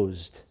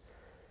composed.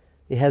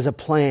 It has a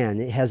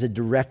plan. It has a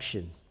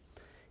direction.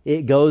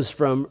 It goes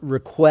from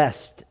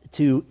request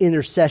to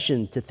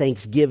intercession to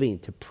thanksgiving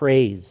to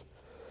praise.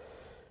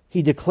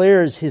 He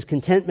declares his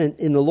contentment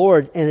in the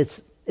Lord, and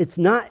it's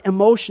not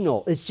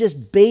emotional. It's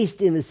just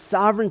based in the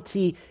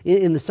sovereignty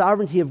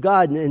of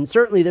God. And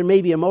certainly there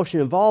may be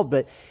emotion involved,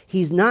 but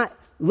he's not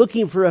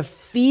looking for a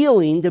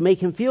feeling to make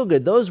him feel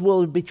good. Those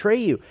will betray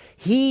you.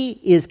 He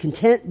is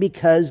content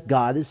because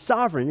God is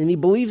sovereign, and he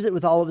believes it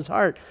with all of his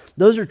heart.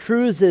 Those are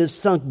truths that have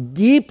sunk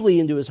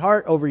deeply into his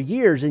heart over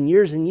years and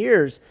years and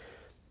years,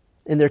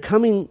 and they're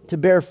coming to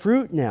bear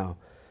fruit now.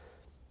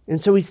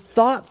 And so he's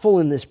thoughtful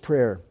in this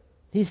prayer.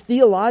 He's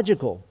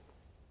theological.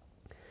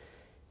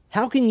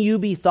 How can you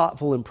be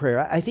thoughtful in prayer?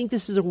 I think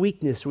this is a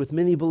weakness with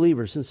many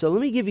believers. And so let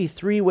me give you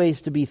 3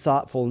 ways to be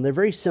thoughtful, and they're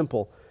very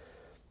simple.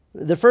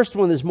 The first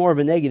one is more of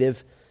a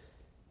negative.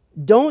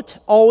 Don't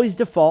always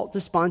default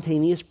to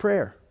spontaneous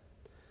prayer.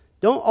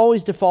 Don't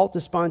always default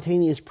to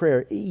spontaneous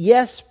prayer.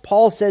 Yes,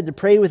 Paul said to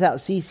pray without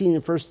ceasing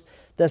in 1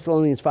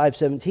 Thessalonians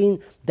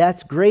 5:17.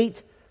 That's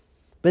great,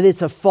 but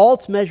it's a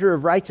false measure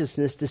of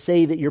righteousness to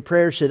say that your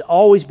prayer should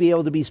always be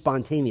able to be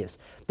spontaneous.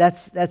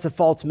 That's a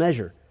false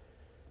measure.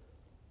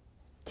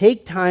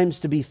 Take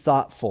times to be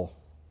thoughtful.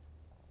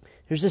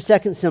 Here's the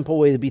second simple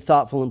way to be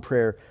thoughtful in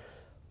prayer.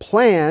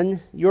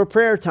 Plan your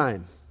prayer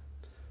time.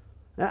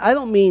 Now, I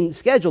don't mean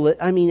schedule it,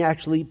 I mean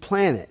actually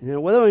plan it. Now,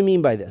 what do I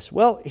mean by this?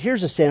 Well,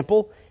 here's a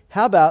sample.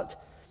 How about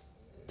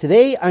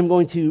today I'm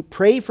going to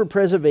pray for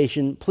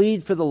preservation,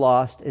 plead for the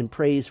lost, and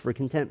praise for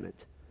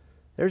contentment.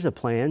 There's a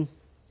plan.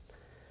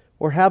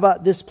 Or how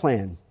about this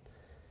plan?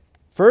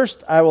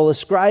 First, I will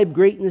ascribe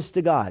greatness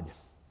to God.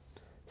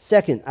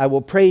 Second, I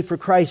will pray for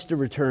Christ to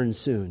return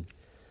soon.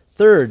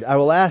 Third, I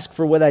will ask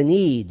for what I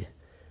need.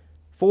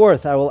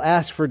 Fourth, I will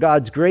ask for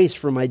God's grace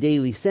for my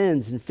daily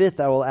sins. And fifth,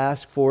 I will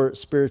ask for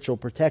spiritual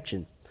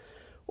protection.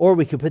 Or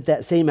we could put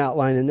that same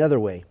outline another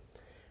way.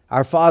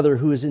 Our Father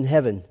who is in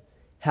heaven,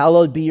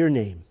 hallowed be your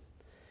name.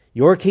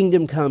 Your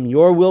kingdom come,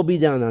 your will be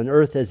done on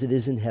earth as it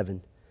is in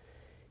heaven.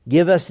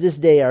 Give us this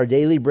day our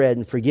daily bread,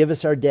 and forgive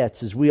us our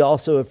debts as we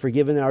also have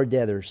forgiven our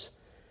debtors.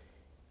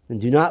 And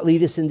do not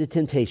lead us into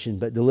temptation,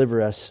 but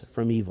deliver us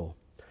from evil.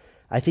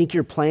 I think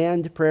your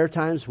planned prayer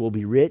times will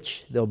be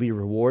rich, they'll be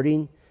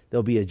rewarding,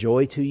 they'll be a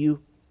joy to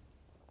you.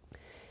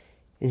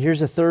 And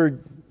here's a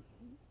third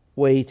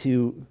way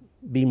to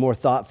be more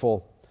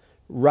thoughtful.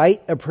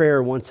 Write a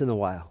prayer once in a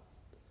while.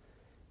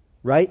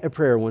 Write a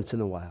prayer once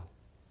in a while.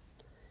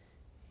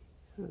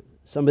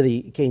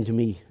 Somebody came to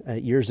me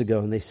years ago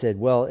and they said,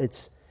 well,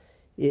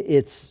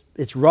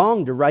 it's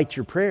wrong to write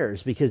your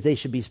prayers because they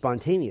should be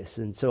spontaneous.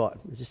 And so I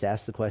just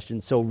asked the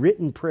question, so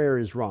written prayer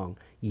is wrong?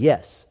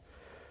 Yes.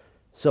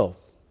 So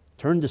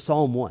turn to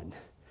Psalm 1.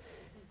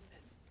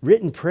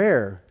 Written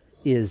prayer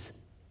is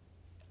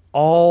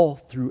all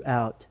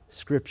throughout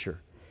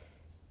Scripture.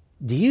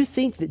 Do you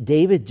think that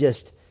David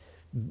just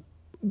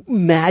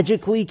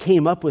magically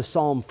came up with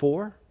Psalm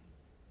 4?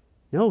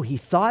 No, he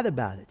thought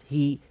about it.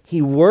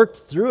 He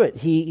worked through it.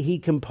 He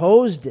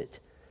composed it.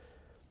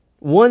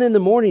 One in the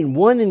morning,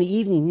 one in the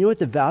evening. You know what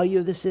the value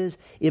of this is?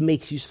 It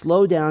makes you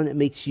slow down. It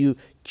makes you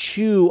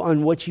chew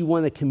on what you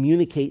want to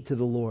communicate to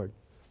the Lord.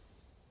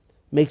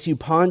 Makes you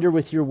ponder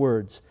with your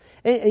words.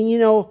 And you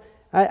know,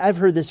 I've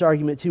heard this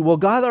argument too. Well,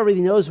 God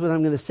already knows what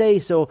I'm going to say,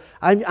 so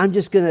I'm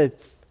just going to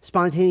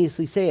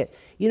spontaneously say it.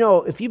 You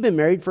know, if you've been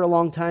married for a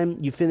long time,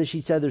 you finish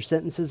each other's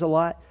sentences a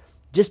lot.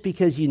 Just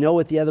because you know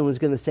what the other one's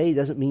going to say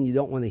doesn't mean you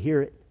don't want to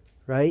hear it,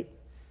 right?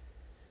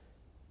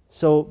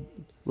 So,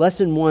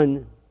 lesson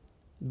 1,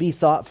 be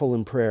thoughtful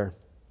in prayer.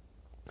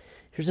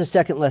 Here's a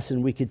second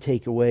lesson we could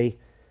take away.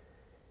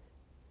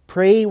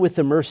 Pray with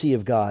the mercy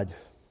of God.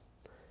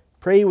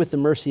 Pray with the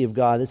mercy of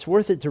God. It's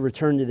worth it to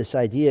return to this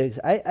idea.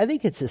 I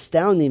think it's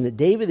astounding that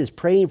David is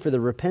praying for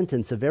the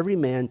repentance of every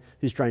man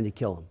who's trying to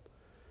kill him.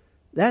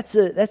 That's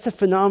a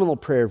phenomenal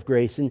prayer of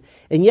grace. And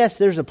yes,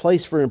 there's a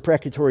place for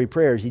imprecatory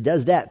prayers. He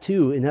does that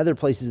too in other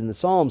places in the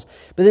Psalms.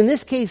 But in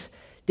this case,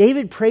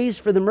 David prays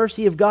for the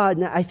mercy of God.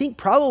 Now, I think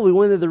probably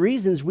one of the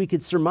reasons we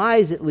could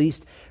surmise, at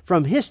least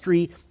from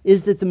history,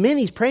 is that the men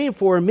he's praying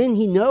for are men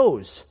he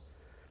knows,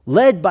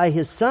 led by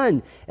his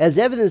son, as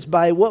evidenced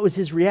by what was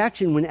his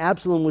reaction when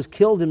Absalom was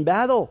killed in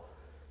battle.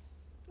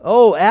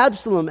 Oh,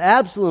 Absalom,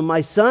 Absalom,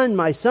 my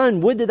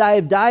son, would that I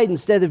have died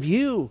instead of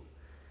you.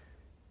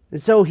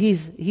 And so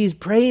he's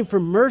praying for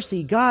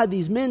mercy. God,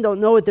 these men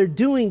don't know what they're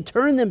doing.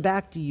 Turn them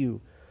back to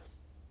you.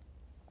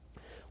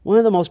 One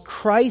of the most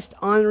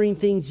Christ-honoring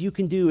things you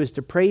can do is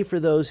to pray for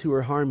those who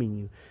are harming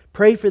you.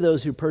 Pray for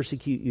those who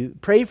persecute you.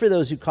 Pray for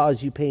those who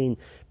cause you pain.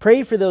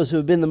 Pray for those who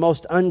have been the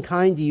most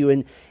unkind to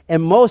you.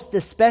 And most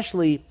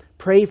especially,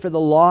 pray for the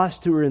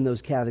lost who are in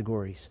those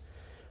categories.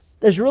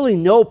 There's really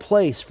no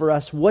place for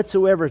us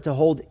whatsoever to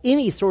hold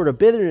any sort of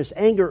bitterness,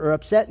 anger, or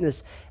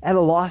upsetness at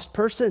a lost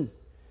person.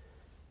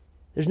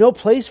 There's no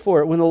place for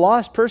it. When a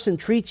lost person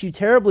treats you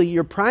terribly,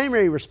 your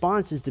primary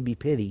response is to be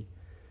pity.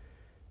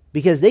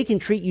 Because they can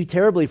treat you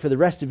terribly for the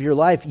rest of your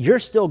life. You're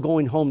still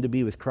going home to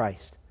be with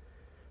Christ.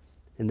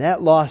 And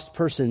that lost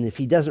person, if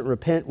he doesn't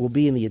repent, will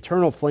be in the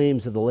eternal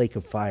flames of the lake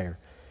of fire.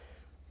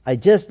 I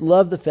just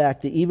love the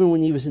fact that even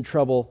when he was in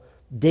trouble,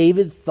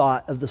 David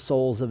thought of the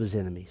souls of his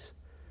enemies.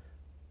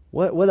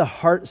 What a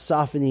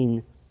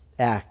heart-softening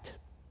act.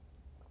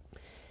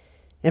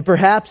 And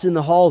perhaps in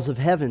the halls of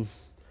heaven,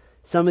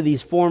 some of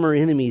these former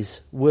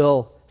enemies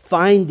will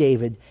find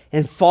David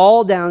and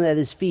fall down at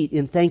his feet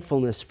in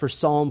thankfulness for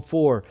Psalm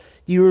 4.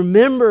 Do you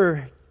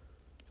remember,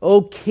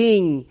 O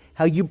King,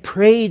 how you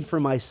prayed for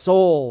my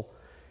soul?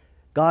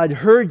 God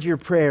heard your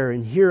prayer,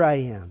 and here I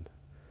am.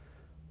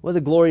 What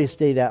a glorious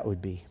day that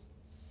would be.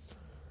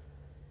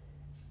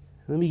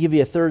 Let me give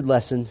you a third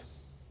lesson.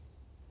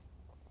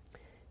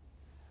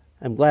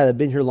 I'm glad I've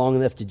been here long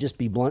enough to just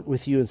be blunt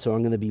with you, and so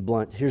I'm going to be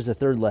blunt. Here's the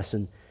third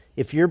lesson.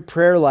 If your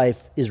prayer life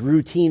is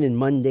routine and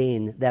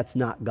mundane, that's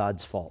not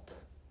God's fault.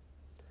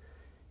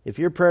 If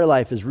your prayer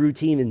life is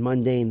routine and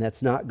mundane,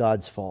 that's not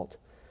God's fault.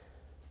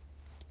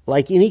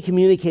 Like any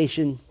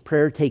communication,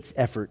 prayer takes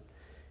effort.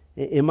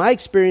 In my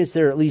experience,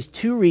 there are at least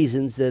 2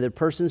 reasons that a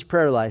person's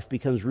prayer life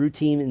becomes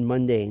routine and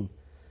mundane.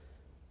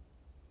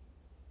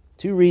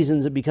 2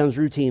 reasons it becomes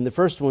routine. The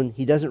first one,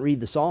 he doesn't read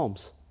the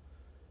Psalms.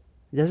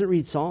 He doesn't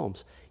read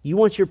Psalms. You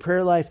want your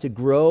prayer life to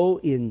grow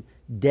in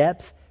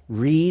depth,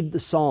 read the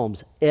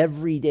Psalms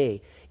every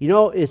day. You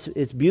know,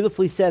 it's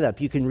beautifully set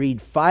up. You can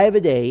read 5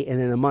 a day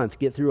and in a month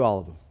get through all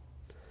of them.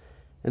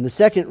 And the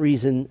second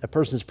reason a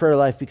person's prayer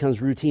life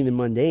becomes routine and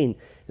mundane,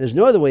 there's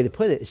no other way to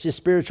put it, it's just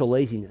spiritual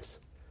laziness.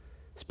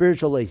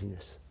 Spiritual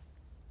laziness.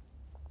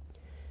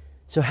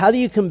 So how do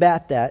you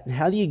combat that? And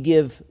how do you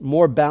give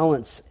more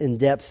balance and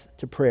depth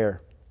to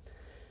prayer?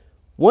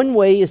 One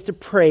way is to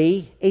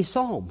pray a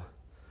psalm.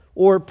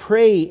 Or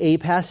pray a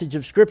passage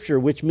of Scripture,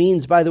 which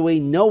means, by the way,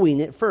 knowing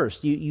it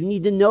first. You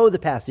need to know the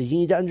passage. You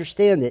need to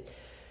understand it.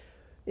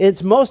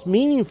 It's most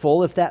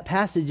meaningful if that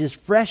passage is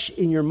fresh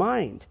in your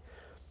mind.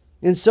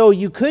 And so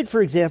you could,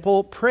 for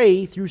example,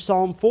 pray through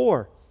Psalm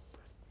 4.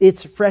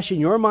 It's fresh in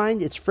your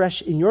mind. It's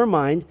fresh in your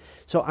mind.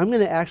 So I'm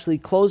going to actually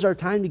close our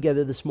time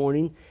together this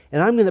morning,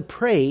 and I'm going to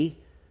pray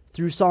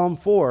through Psalm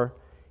 4.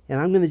 And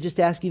I'm going to just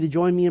ask you to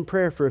join me in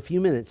prayer for a few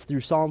minutes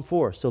through Psalm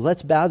 4. So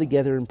let's bow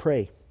together and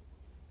pray.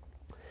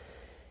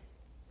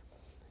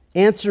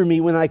 Answer me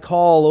when I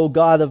call, O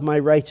God of my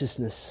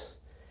righteousness.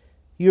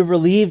 You have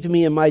relieved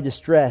me in my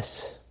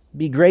distress.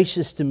 Be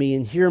gracious to me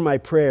and hear my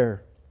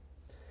prayer.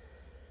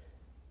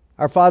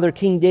 Our father,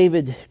 King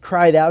David,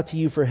 cried out to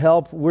you for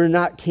help. We're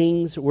not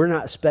kings. We're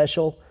not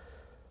special.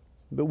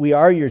 But we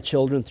are your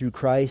children through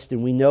Christ,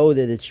 and we know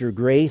that it's your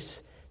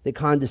grace that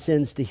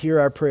condescends to hear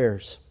our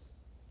prayers.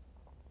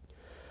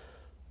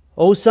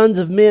 O sons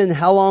of men,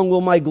 how long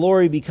will my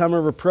glory become a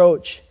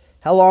reproach?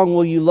 How long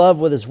will you love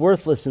what is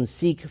worthless and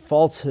seek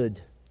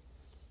falsehood?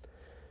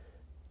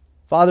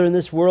 Father, in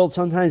this world,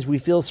 sometimes we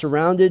feel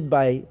surrounded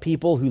by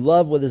people who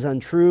love what is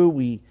untrue.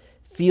 We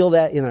feel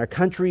that in our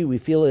country, we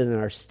feel it in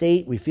our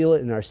state, we feel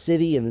it in our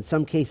city, and in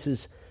some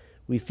cases,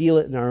 we feel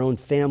it in our own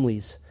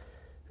families.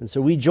 And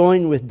so we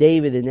join with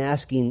David in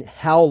asking,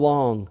 how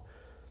long?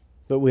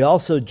 But we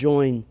also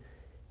join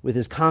with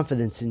his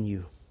confidence in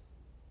you.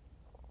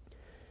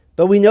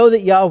 But we know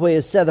that Yahweh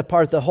has set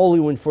apart the Holy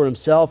One for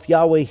himself.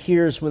 Yahweh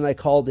hears when I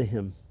call to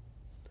him.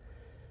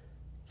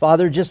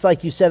 Father, just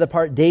like you set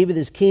apart David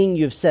as king,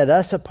 you have set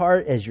us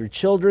apart as your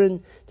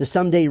children to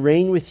someday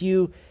reign with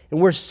you. And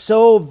we're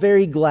so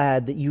very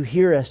glad that you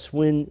hear us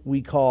when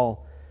we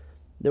call,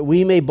 that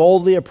we may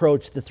boldly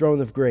approach the throne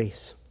of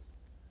grace.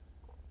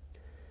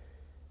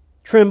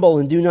 Tremble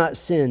and do not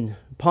sin.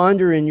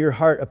 Ponder in your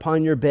heart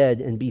upon your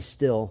bed and be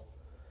still.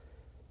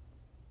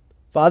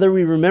 Father,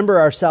 we remember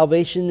our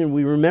salvation and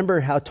we remember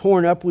how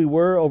torn up we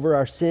were over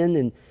our sin,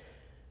 and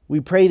we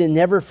pray to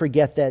never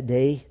forget that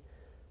day.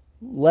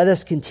 Let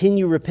us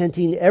continue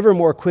repenting ever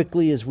more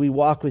quickly as we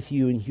walk with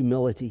you in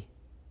humility.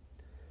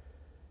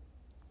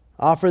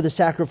 Offer the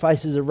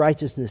sacrifices of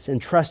righteousness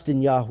and trust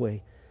in Yahweh.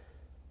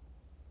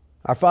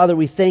 Our Father,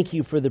 we thank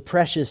you for the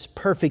precious,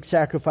 perfect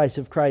sacrifice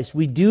of Christ.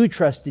 We do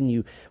trust in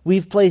you.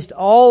 We've placed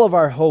all of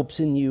our hopes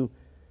in you.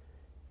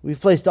 We've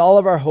placed all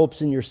of our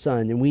hopes in your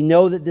Son, and we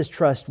know that this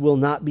trust will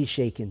not be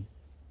shaken.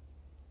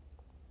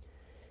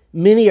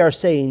 Many are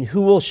saying,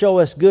 who will show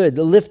us good?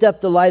 Lift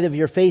up the light of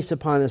your face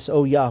upon us,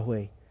 O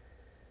Yahweh.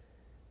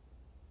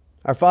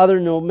 Our Father,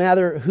 no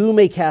matter who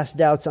may cast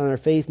doubts on our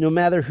faith, no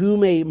matter who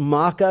may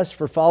mock us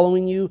for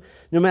following you,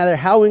 no matter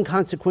how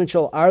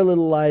inconsequential our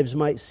little lives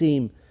might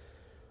seem,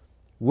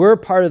 we're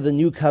part of the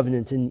new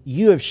covenant, and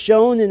you have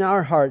shown in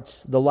our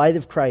hearts the light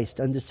of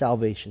Christ unto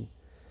salvation.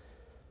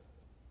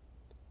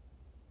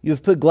 You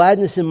have put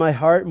gladness in my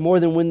heart more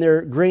than when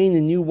their grain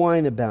and new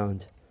wine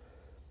abound.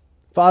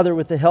 Father,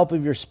 with the help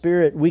of your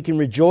Spirit, we can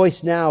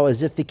rejoice now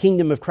as if the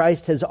kingdom of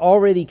Christ has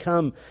already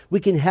come. We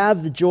can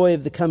have the joy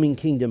of the coming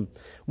kingdom.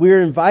 We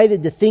are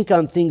invited to think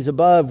on things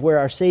above where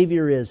our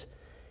Savior is.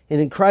 And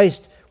in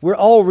Christ, we're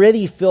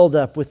already filled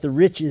up with the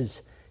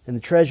riches and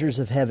the treasures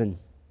of heaven.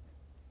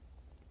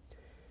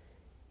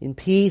 In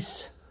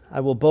peace,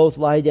 I will both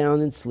lie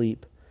down and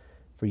sleep.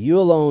 For you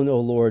alone, O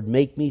Lord,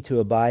 make me to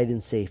abide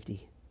in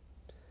safety.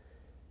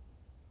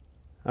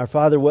 Our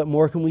Father, what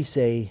more can we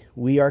say?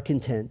 We are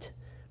content.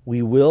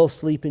 We will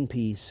sleep in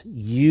peace.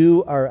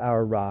 You are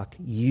our rock.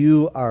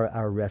 You are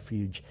our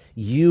refuge.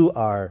 You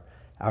are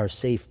our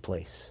safe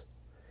place.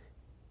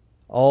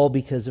 All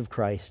because of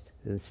Christ.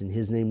 And it's in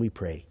His name we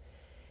pray.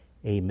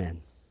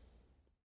 Amen.